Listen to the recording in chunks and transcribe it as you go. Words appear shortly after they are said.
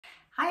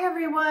Hi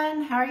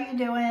everyone, how are you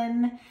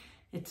doing?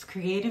 It's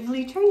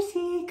Creatively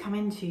Tracy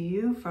coming to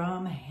you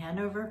from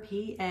Hanover,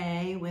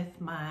 PA with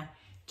my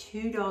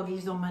two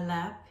doggies on my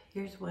lap.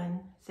 Here's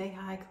one. Say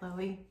hi,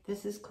 Chloe.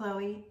 This is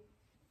Chloe.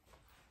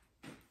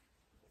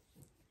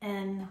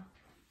 And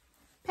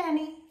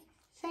Penny.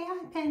 Say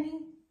hi,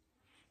 Penny.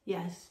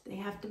 Yes, they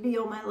have to be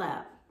on my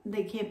lap.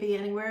 They can't be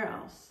anywhere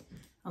else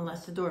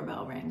unless the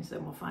doorbell rings,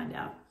 then we'll find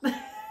out.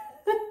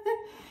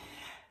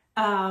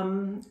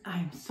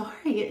 I'm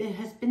sorry, it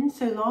has been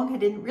so long. I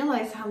didn't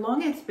realize how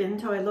long it's been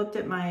until I looked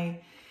at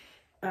my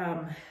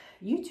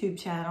YouTube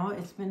channel.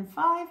 It's been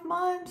 5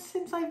 months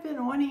since I've been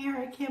on here.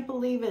 I can't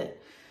believe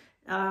it.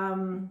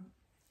 And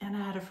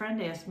I had a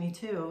friend ask me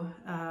too,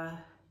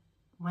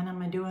 when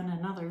am I doing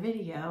another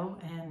video?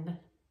 And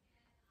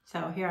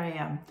so here I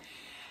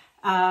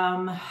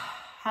am.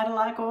 Had a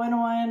lot going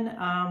on.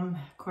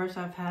 Of course,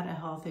 I've had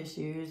health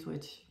issues,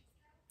 which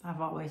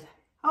I've always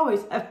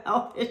have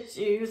health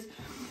issues,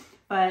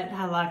 but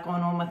had a lot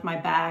going on with my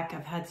back.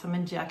 I've had some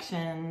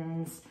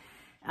injections,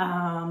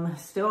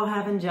 still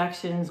have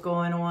injections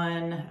going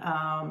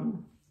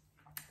on.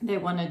 They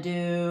want to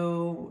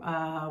do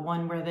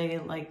one where they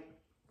like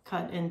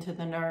cut into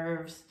the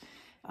nerves,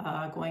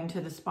 going to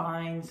the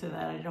spine so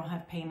that I don't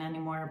have pain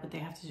anymore, but they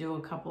have to do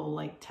a couple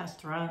like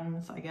test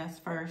runs, I guess,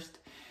 first.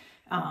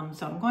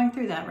 So I'm going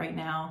through that right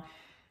now,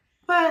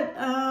 but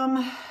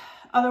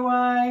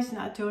otherwise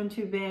not doing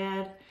too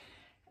bad.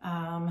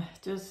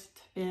 Just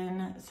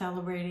been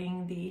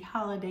celebrating the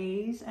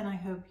holidays, and I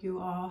hope you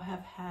all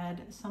have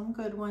had some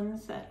good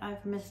ones that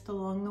I've missed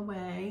along the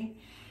way.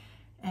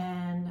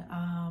 And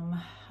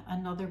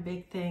another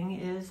big thing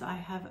is I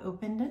have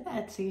opened an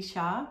Etsy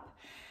shop.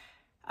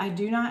 I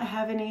do not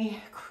have any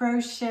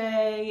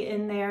crochet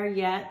in there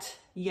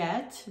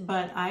yet,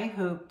 but I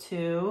hope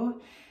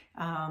to.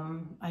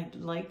 I'd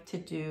like to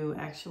do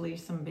actually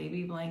some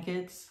baby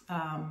blankets.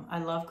 I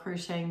love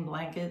crocheting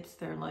blankets.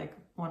 They're like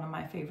one of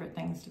my favorite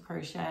things to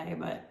crochet,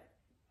 but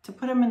to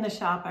put them in the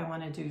shop, I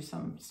want to do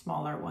some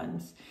smaller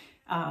ones,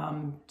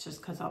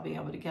 just because I'll be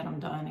able to get them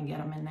done and get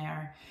them in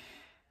there.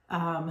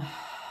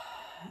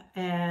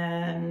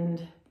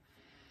 And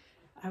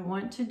I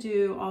want to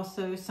do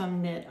also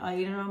some knit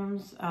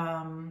items.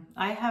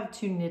 I have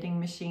 2 knitting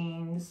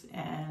machines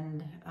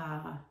and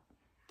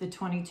the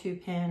 22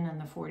 pin and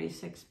the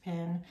 46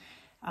 pin.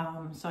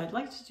 So I'd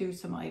like to do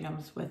some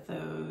items with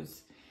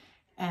those.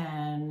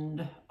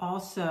 And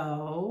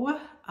also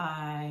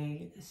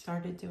I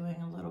started doing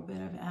a little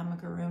bit of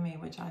amigurumi,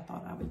 which I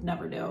thought I would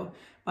never do,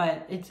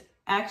 but it's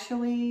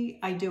actually,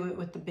 I do it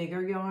with the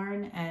bigger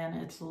yarn and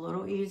it's a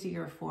little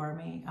easier for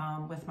me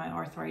with my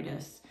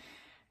arthritis.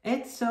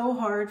 It's so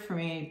hard for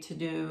me to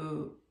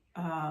do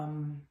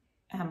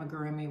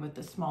amigurumi with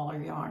the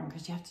smaller yarn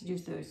because you have to do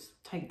those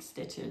tight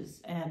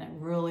stitches and it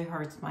really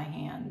hurts my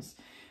hands.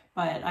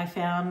 But I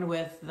found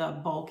with the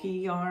bulky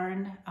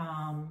yarn,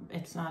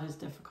 it's not as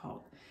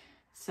difficult.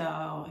 So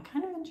I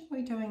kind of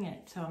enjoy doing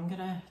it. So I'm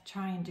gonna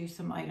try and do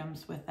some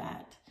items with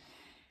that.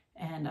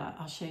 And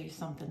I'll show you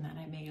something that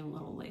I made a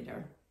little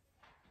later.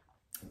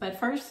 But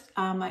first,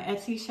 my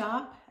Etsy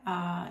shop,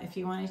 if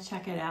you want to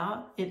check it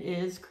out, it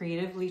is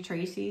Creatively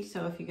Tracy.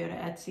 So if you go to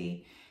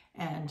Etsy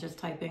and just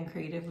type in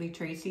Creatively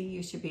Tracy,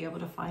 you should be able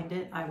to find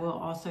it. I will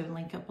also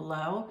link it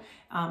below.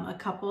 A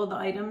couple of the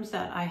items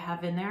that I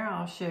have in there,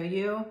 I'll show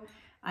you.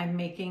 I'm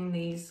making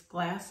these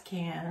glass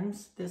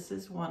cans. This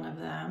is one of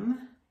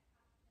them.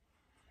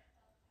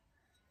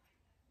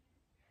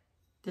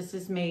 This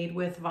is made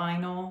with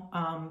vinyl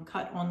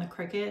cut on the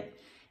Cricut.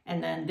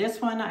 And then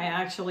this one, I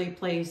actually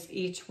placed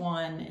each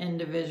one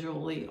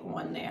individually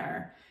on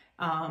there.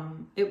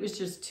 It was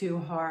just too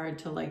hard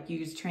to like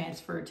use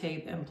transfer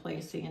tape and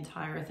place the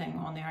entire thing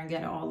on there and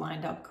get it all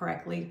lined up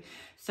correctly.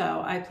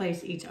 So I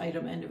placed each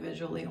item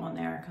individually on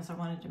there because I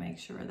wanted to make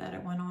sure that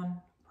it went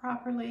on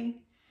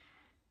properly.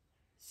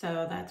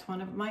 So that's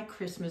one of my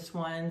Christmas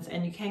ones,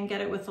 and you can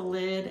get it with a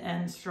lid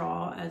and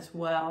straw as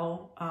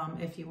well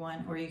if you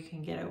want, or you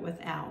can get it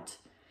without.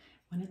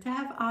 Wanted to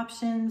have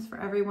options for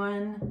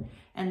everyone.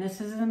 And this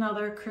is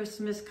another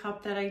Christmas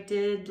cup that I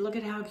did. Look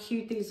at how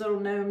cute these little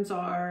gnomes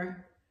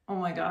are. Oh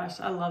my gosh,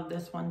 I love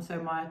this one so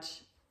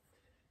much.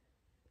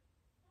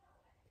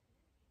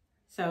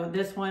 So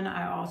this one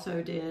I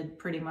also did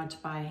pretty much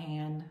by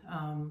hand,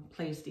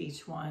 placed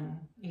each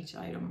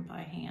item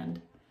by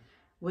hand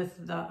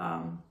with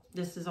the,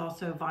 this is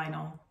also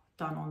vinyl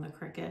done on the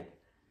Cricut.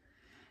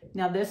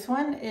 Now this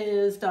one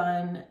is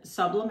done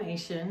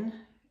sublimation.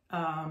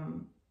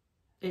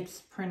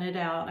 It's printed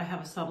out. I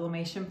have a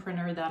sublimation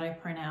printer that I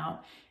print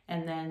out,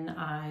 and then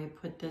I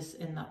put this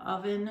in the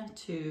oven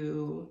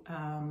to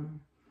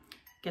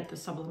get the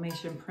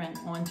sublimation print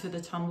onto the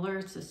tumbler.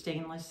 It's a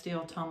stainless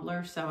steel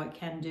tumbler, so it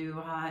can do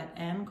hot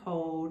and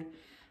cold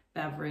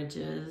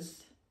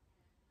beverages.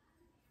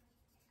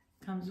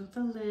 Comes with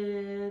a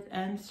lid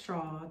and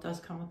straw. It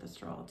does come with a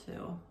straw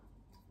too.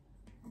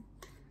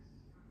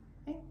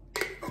 Okay.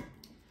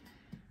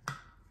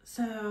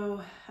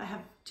 So I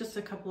have just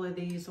a couple of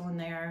these on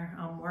there.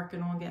 I'm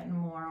working on getting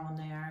more on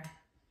there.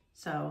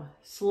 So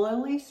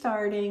slowly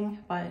starting,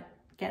 but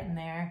getting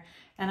there.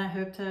 And I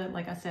hope to,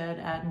 like I said,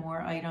 add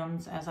more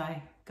items as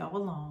I go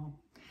along.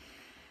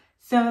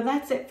 So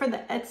that's it for the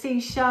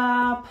Etsy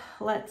shop.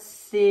 Let's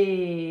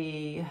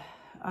see.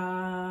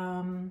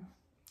 Oh,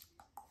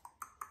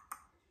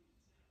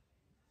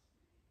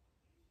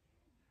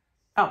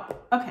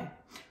 okay.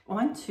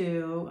 On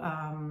to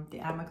the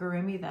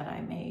amigurumi that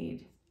I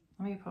made.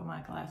 Let me put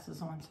my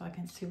glasses on so I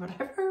can see what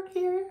I've wrote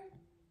here.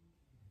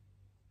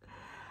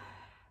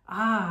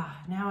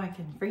 Ah, now I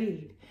can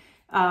read.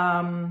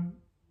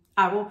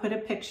 I will put a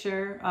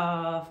picture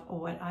of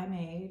what I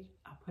made.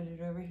 I'll put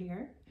it over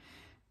here.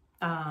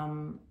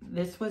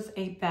 This was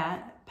a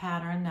bat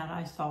pattern that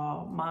I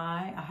saw.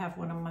 I have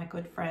one of my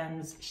good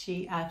friends.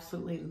 She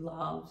absolutely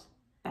loves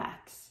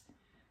bats.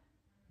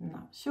 I'm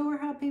not sure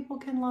how people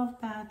can love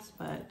bats,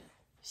 but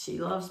she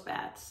loves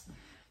bats.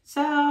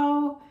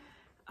 So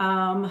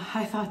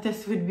I thought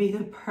this would be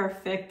the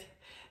perfect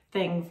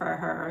thing for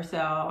her. So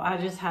I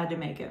just had to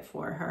make it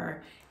for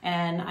her.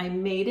 And I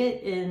made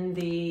it in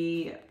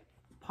the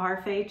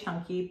Parfait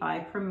Chunky by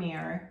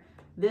Premier.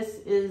 This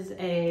is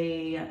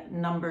a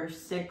number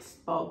 6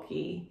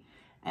 bulky,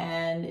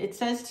 and it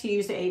says to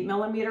use an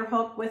 8mm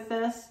hook with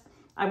this.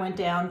 I went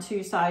down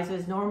 2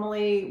 sizes.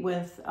 Normally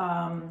with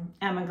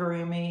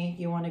amigurumi,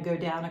 you want to go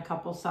down a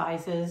couple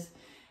sizes.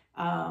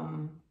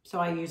 So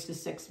I used a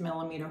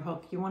 6mm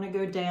hook. You want to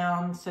go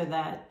down so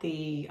that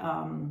the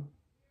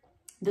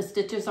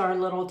stitches are a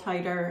little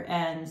tighter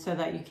and so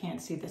that you can't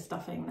see the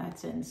stuffing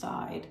that's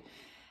inside.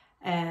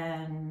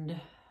 And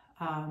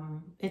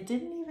it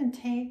didn't even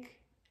take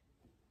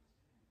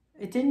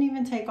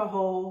a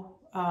whole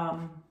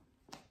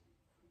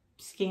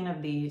skein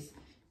of these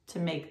to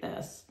make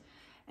this.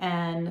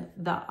 And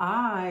the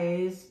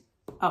eyes,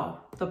 the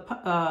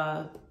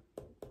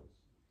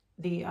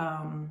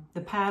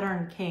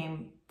pattern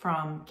came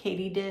from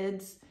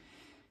Katydids.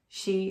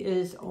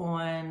 She's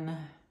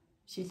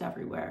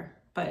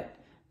everywhere, but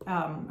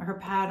her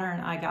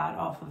pattern I got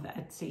off of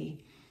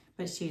Etsy.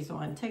 But she's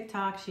on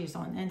TikTok, she's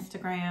on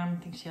Instagram.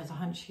 I think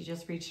she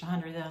just reached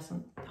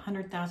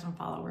 100,000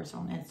 followers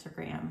on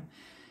Instagram.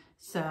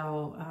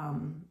 So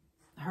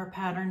her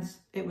patterns,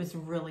 it was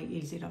really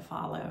easy to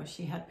follow.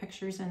 She had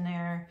pictures in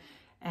there,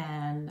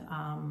 and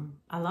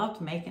I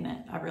loved making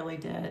it. I really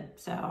did.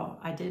 So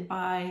I did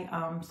buy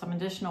some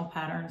additional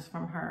patterns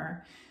from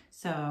her.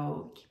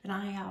 So keep an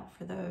eye out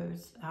for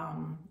those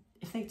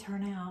if they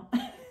turn out,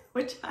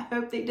 which I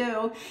hope they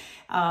do.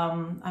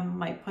 I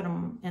might put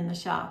them in the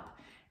shop.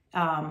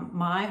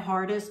 My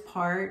hardest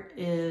part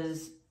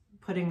is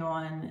putting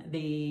on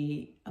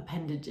the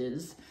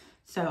appendages.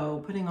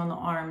 So putting on the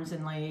arms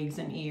and legs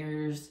and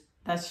ears,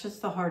 that's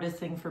just the hardest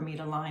thing for me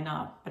to line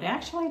up. But I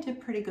actually did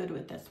pretty good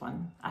with this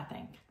one, I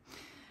think.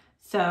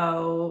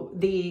 So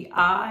the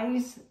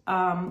eyes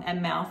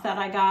and mouth that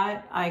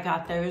I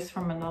got those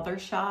from another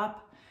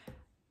shop.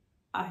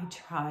 I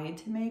tried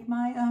to make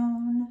my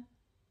own.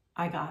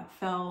 I got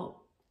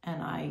felt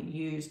and I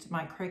used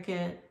my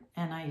Cricut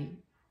and I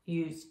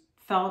used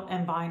felt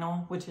and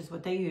vinyl, which is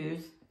what they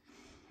use.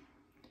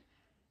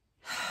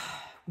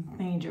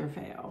 Major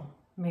fail,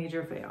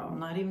 major fail. I'm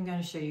not even going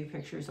to show you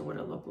pictures of what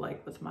it looked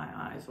like with my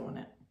eyes on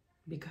it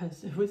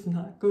because it was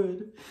not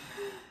good.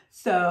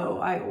 So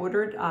I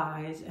ordered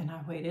eyes and I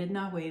waited and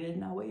I waited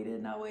and I waited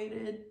and I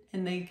waited,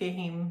 and they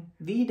came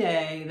the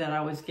day that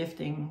I was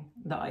gifting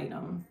the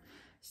item.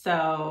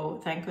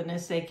 So thank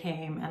goodness they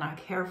came, and I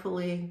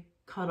carefully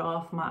cut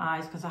off my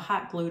eyes because I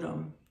hot glued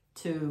them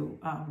to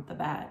the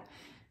bat.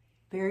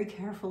 Very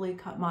carefully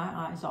cut my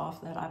eyes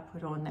off that I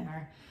put on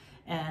there,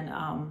 and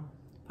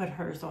put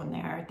hers on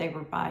there. They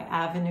were by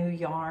Avenue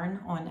Yarn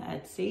on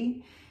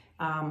Etsy.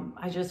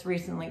 I just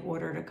recently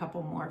ordered a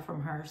couple more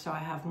from her, so I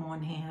have them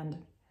on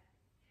hand.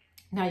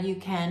 Now you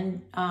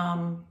can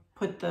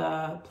put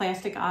the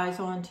plastic eyes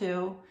on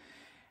too.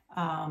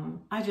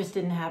 I just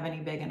didn't have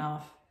any big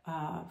enough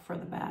for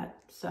the bat,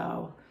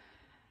 so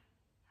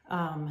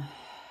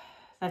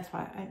that's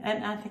why.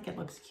 And I think it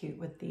looks cute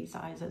with these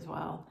eyes as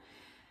well.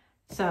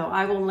 So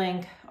I will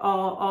link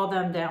all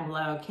them down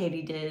below,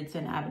 Katydids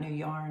and Avenue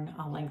Yarn.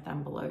 I'll link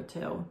them below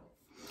too.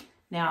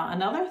 Now,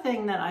 another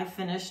thing that I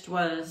finished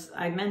was,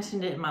 I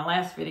mentioned it in my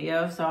last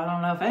video, so I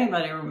don't know if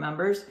anybody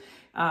remembers,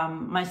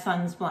 my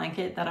son's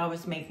blanket that I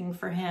was making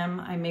for him.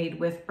 I made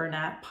with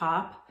Bernat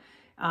Pop.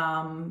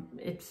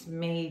 It's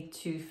made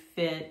to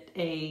fit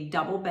a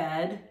double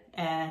bed,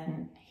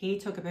 and he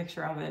took a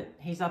picture of it.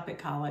 He's up at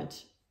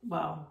college.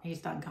 Well,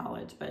 he's done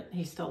college, but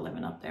he's still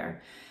living up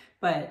there.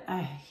 But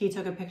he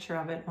took a picture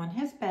of it on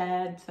his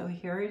bed, so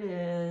here it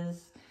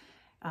is.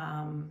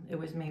 It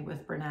was made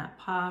with Bernat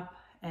Pop,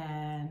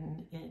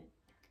 and it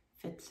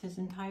fits his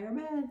entire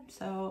bed.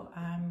 So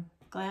I'm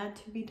glad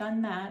to be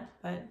done that.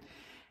 But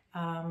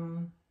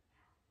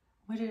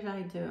what did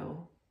I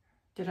do?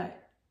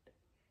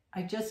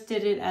 I just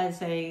did it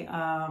as a,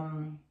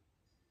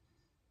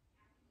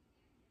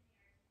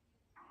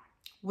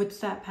 what's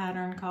that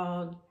pattern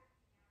called?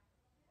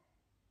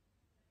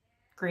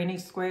 Granny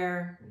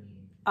square,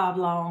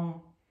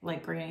 oblong,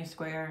 like granny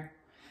square.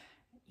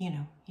 You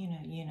know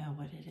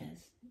what it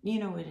is. You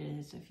know what it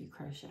is if you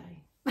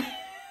crochet.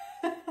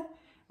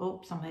 Oh,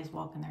 somebody's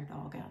walking their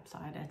dog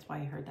outside. That's why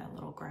you heard that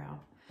little growl.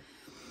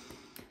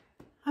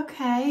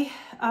 Okay,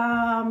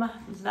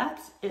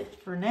 that's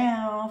it for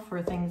now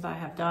for things I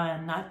have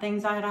done. Not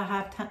things I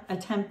have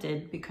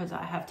attempted, because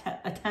I have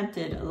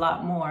attempted a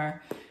lot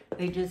more.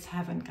 They just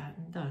haven't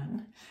gotten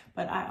done.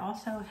 But I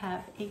also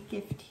have a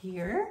gift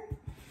here.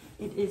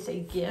 It is a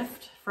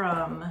gift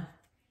from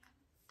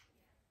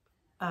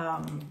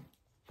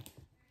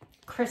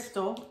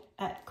Crystal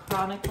at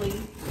Chronically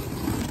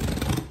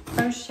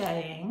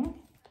Crocheting.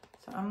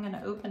 So I'm going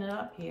to open it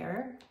up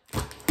here.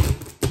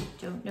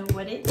 Don't know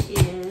what it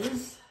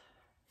is.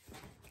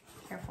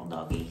 Careful,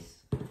 doggies.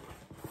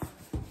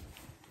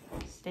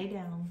 Stay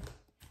down.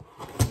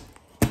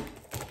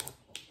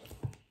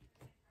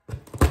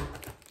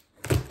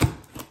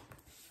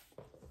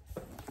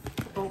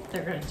 Oh,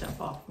 they're going to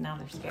jump off. Now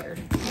they're scared.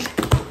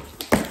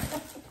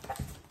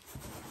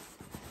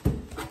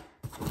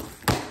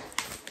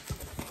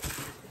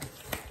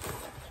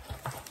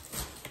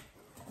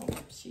 Oh,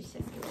 she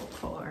sent me a little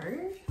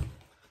card.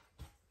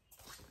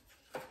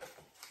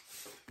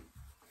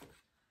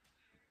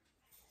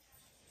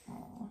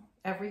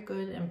 Every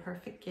good and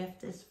perfect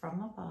gift is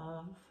from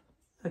above.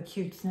 A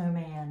cute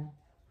snowman.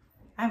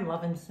 I'm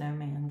loving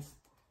snowmans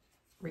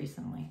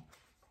recently.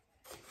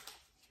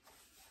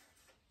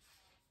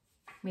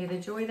 May the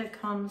joy that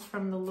comes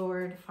from the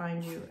Lord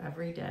find you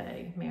every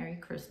day. Merry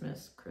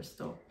Christmas,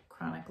 Crystal,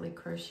 Chronically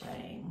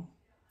Crocheting.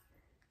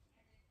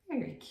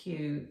 Very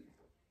cute.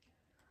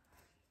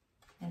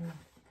 And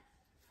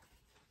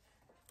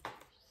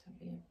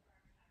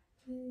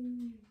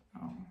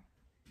oh.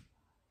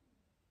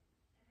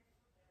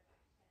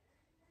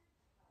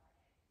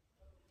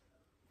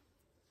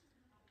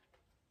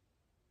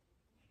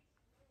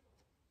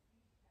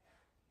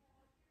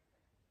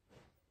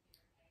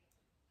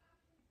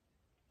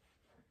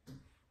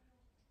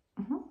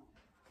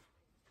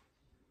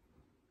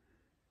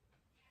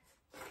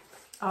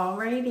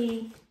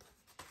 Alrighty,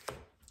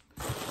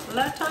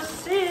 let us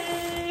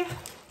see.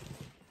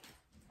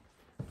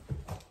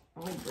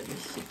 Oh my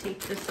goodness, you take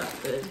this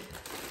up good.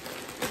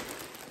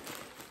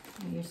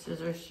 Your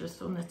scissors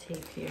just on the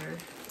tape here.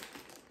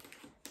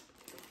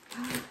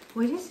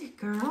 What is it,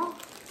 girl?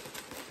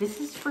 This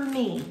is for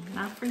me,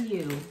 not for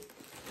you.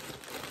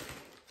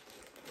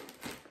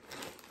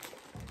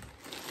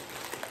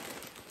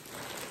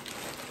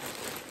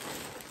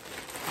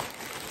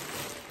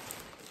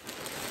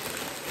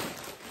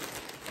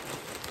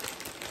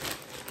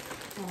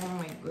 Oh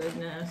my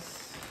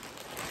goodness.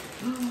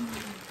 Oh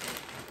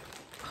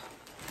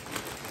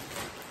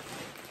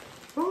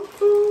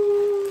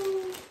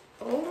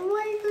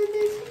my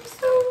goodness, he's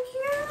so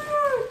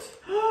cute.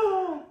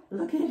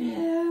 Look at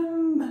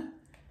him.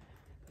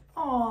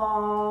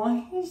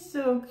 Oh, he's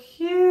so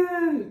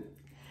cute.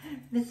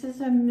 This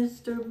is a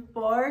Mr.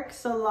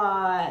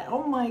 Barks-a-Lot.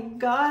 Oh my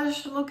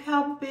gosh, look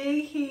how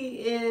big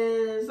he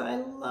is. I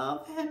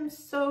love him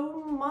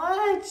so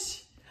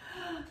much.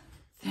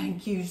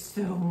 Thank you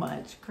so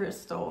much,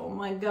 Crystal. Oh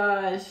my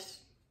gosh.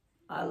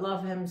 I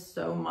love him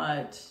so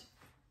much.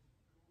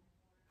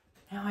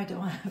 Now I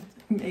don't have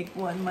to make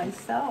one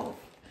myself.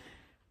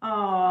 Oh,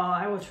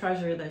 I will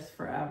treasure this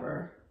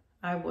forever.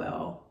 I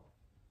will.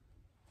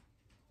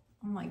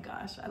 Oh my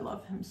gosh, I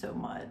love him so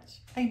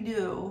much. I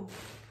do.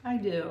 I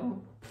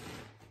do.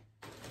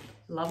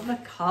 Love the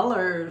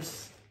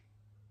colors.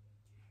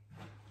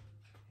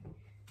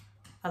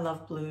 I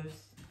love blues.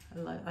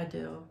 I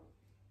do.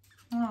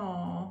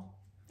 Oh.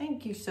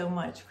 Thank you so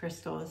much,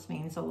 Crystal. This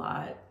means a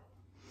lot.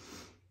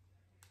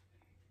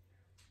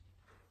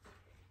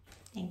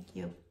 Thank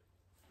you.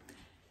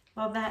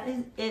 Well, that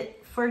is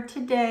it for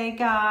today,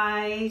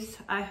 guys.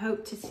 I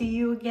hope to see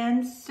you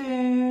again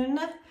soon.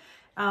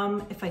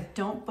 If I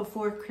don't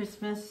before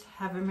Christmas,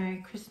 have a Merry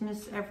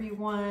Christmas,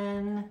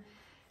 everyone.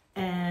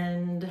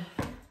 And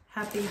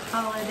Happy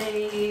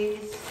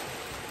Holidays.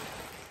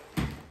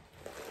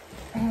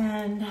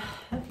 And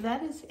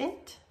that is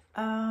it.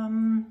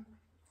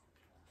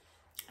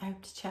 I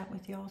hope to chat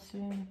with y'all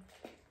soon.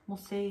 We'll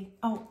see.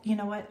 Oh, you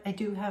know what? I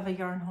do have a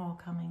yarn haul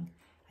coming.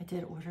 I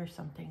did order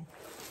something.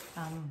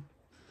 I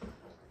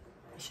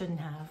shouldn't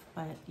have,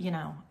 but you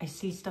know, I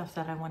see stuff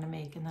that I want to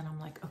make and then I'm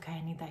like, okay,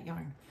 I need that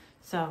yarn.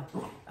 So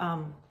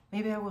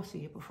maybe I will see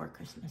you before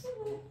Christmas.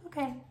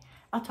 Okay.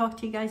 I'll talk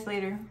to you guys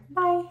later.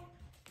 Bye.